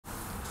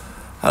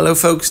Hello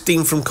folks,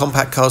 Dean from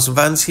Compact Cars and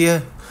Vans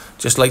here.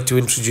 Just like to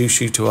introduce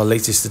you to our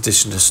latest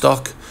addition to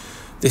stock,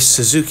 this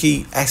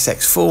Suzuki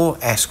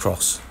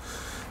SX4S-Cross.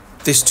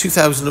 This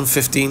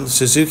 2015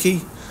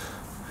 Suzuki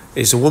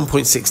is a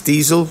 1.6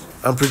 diesel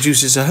and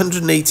produces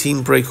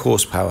 118 brake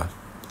horsepower.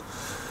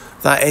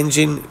 That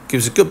engine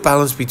gives a good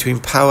balance between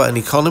power and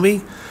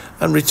economy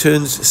and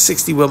returns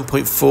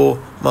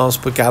 61.4 miles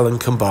per gallon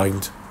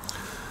combined.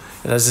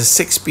 It has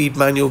a 6-speed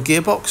manual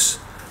gearbox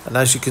and,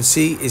 as you can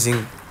see, is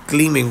in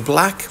gleaming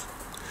black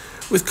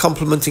with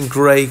complementing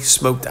grey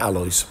smoked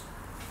alloys.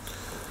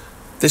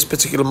 This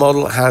particular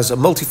model has a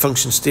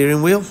multifunction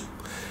steering wheel,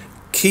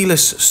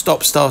 keyless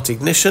stop-start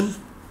ignition,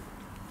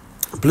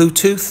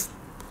 Bluetooth,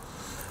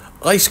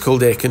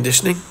 ice-cold air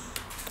conditioning,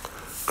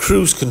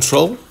 cruise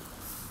control,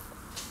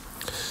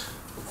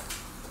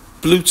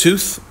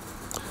 Bluetooth,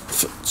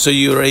 so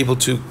you're able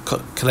to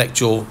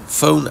connect your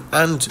phone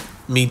and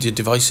media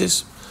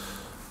devices.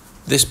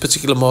 This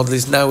particular model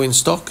is now in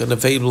stock and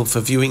available for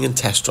viewing and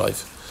test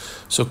drive.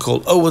 So call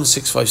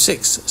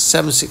 01656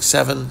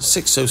 767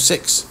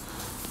 606.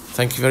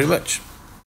 Thank you very much.